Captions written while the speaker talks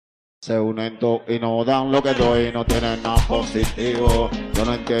Se unen todos y no dan lo que doy, no tienen nada positivo. Yo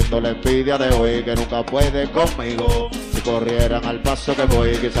no entiendo la envidia de hoy que nunca puede conmigo. Si corrieran al paso que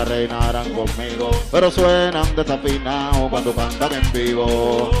voy, quizás reinaran conmigo. Pero suenan desafinados cuando cantan en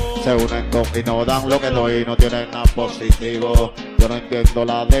vivo. Se unen todos y no dan lo que doy, no tienen nada positivo. Yo no entiendo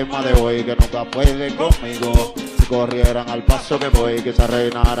la dema de hoy que nunca puede conmigo. Si corrieran al paso que voy, quizás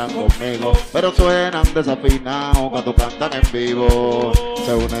reinaran conmigo. Pero suenan desafinados cuando cantan en vivo.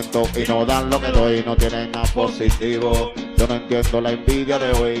 Se unen todos y no dan lo que doy, no tienen nada positivo. Yo no entiendo la envidia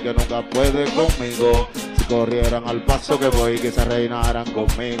de hoy que nunca puede conmigo. Si corrieran al paso que voy, quizás reinaran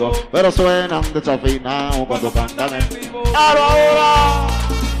conmigo. Pero suenan desafinados cuando cantan en vivo. ¡Ahora!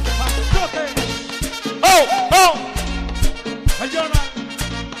 ¡Oh! ¡Oh!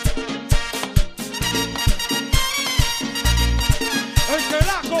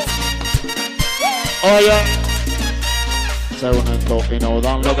 ¡Elchelako! Oye, se unen todos y no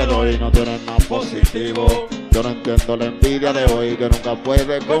dan lo que doy, no tienen nada positivo. Yo no entiendo la envidia de hoy que nunca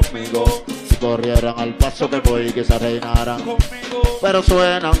puede conmigo. Si corrieran al paso que voy, quizás reinaran conmigo. Pero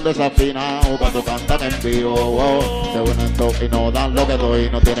suenan desafinados cuando cantan en vivo. Oh, se unen todos y no dan lo que doy,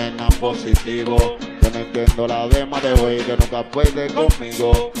 no tienen nada positivo. Yo no entiendo la dema de hoy que nunca puede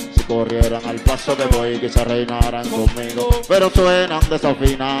conmigo. Si corrieran al paso que voy, quizás reinaran conmigo. Pero suenan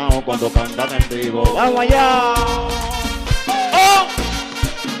desafinados cuando cantan en vivo. ¡Vamos allá!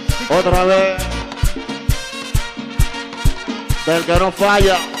 ¡Oh! Otra vez. Del que no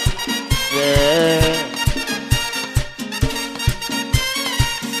falla. Yeah.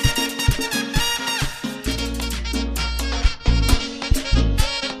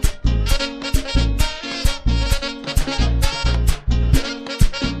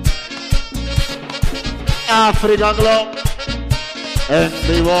 African Glow en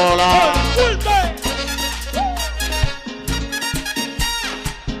vivo la ¡Fuerte!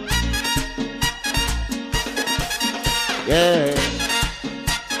 yeah.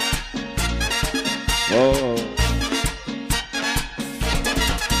 Oh.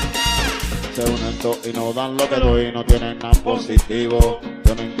 Se unen todos y no dan lo que doy, no tienen nada positivo.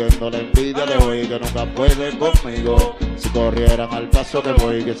 Yo no entiendo la envidia de hoy que nunca puede conmigo. Si corrieran al paso que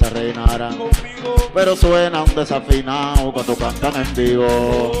voy, que se reinaran conmigo. Pero suenan desafinados cuando cantan en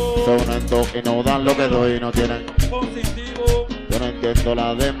vivo. Se unen todos y no dan lo que doy, no tienen Positivo. yo no entiendo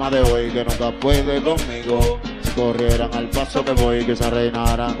la dema de hoy que nunca puede conmigo. Si corrieran al paso que voy, que se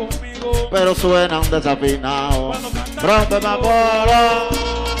reinaran Conmigo. pero suenan desafinados. Rómpeme ahora.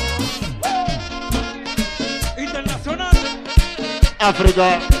 Internacional.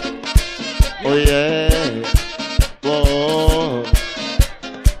 África. Oye. Oh.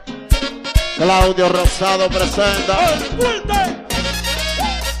 Claudio Rosado presenta ¡Fuerte!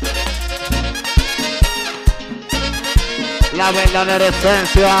 la verdadera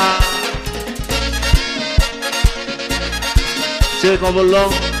esencia. Chico Burlón.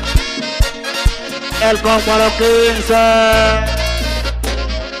 El combo a los 15.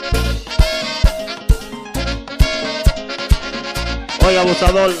 Oye,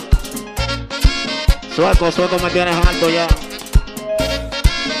 abusador. Sueco, me tienes alto ya.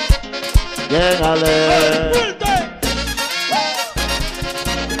 Llegale. ¡Fuerte!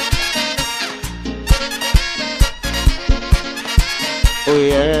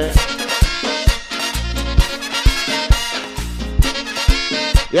 Oye.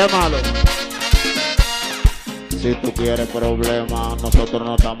 Y es malo. Si tú quieres problemas, nosotros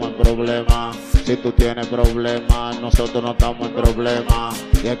no estamos en problemas. Si tú tienes problemas, nosotros no estamos en problemas.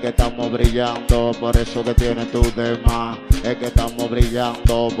 Y es que estamos brillando, por eso que tienes tu tema. Es que estamos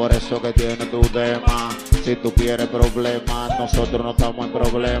brillando, por eso que tienes tu tema. Si tú quieres problemas, nosotros no estamos en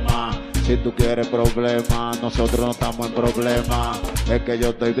problemas. Si tú quieres problemas, nosotros no estamos en problemas. Es que yo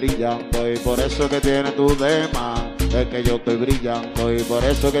estoy brillando y por eso que tienes tu tema. Es que yo estoy brillando y por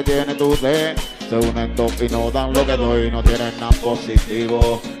eso que tienes tu tema. Se unen todos y no dan lo que doy, no tienen nada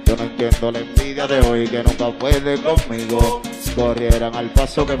positivo. Yo no entiendo la envidia de hoy que nunca puede conmigo. Si corrieran al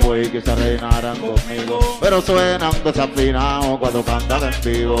paso que voy, que se reinaran conmigo. Pero suenan desafinados cuando cantan en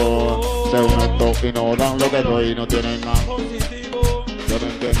vivo. Se unen todos y no dan lo que doy, no tienen nada. Positivo. Yo no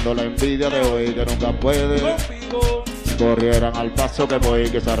entiendo la envidia de hoy que nunca puede. Conmigo. Si corrieran al paso que voy,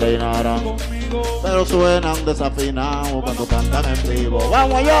 que se reinaran. Conmigo. Pero suenan desafinados cuando cantan en vivo.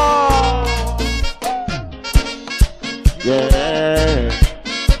 ¡Vamos allá! Yeah.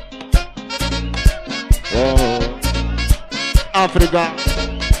 Oh. África.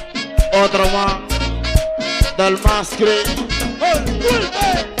 Otro más. Del Mascri.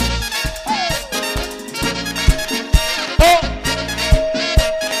 ¡Fuerte! Oh.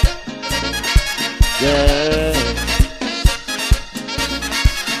 Yeah.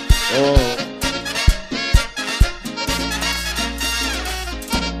 Oh.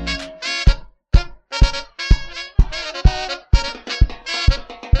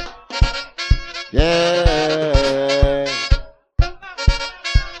 Yeah.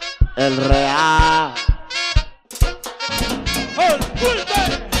 El real. El fuerte.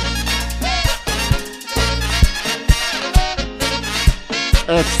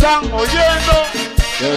 Están oyendo.